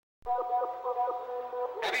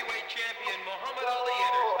Heavyweight champion Muhammad Ali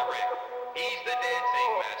enters the ring. He's the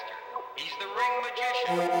dancing master. He's the ring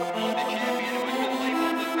magician. He's the champion who has been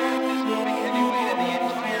labeled the fastest moving heavyweight in the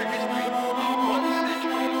entire history of 1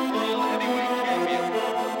 century of world heavyweight champion.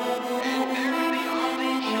 And there's the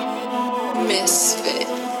Ali Shuffle. Misfit.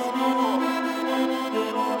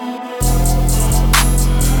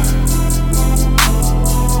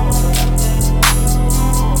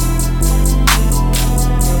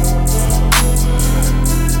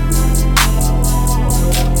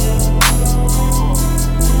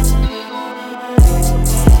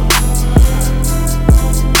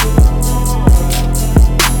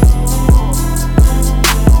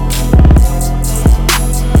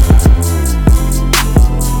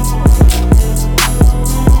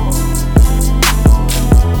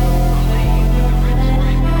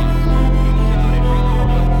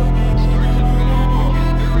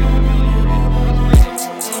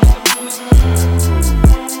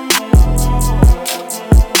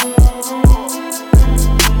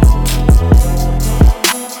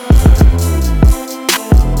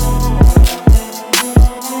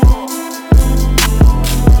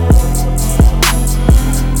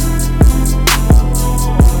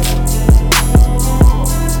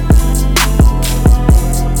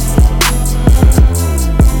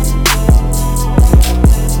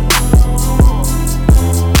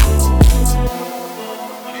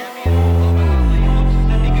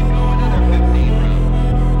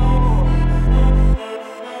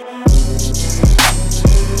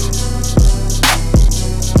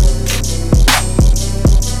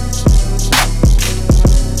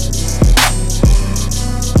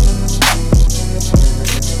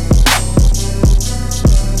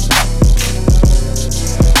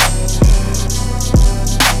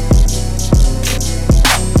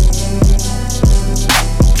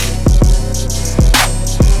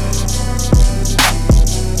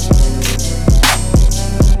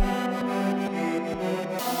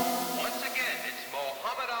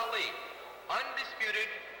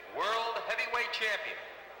 Undisputed world heavyweight champion,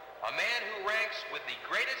 a man who ranks with the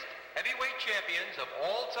greatest heavyweight champions of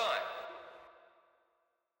all time.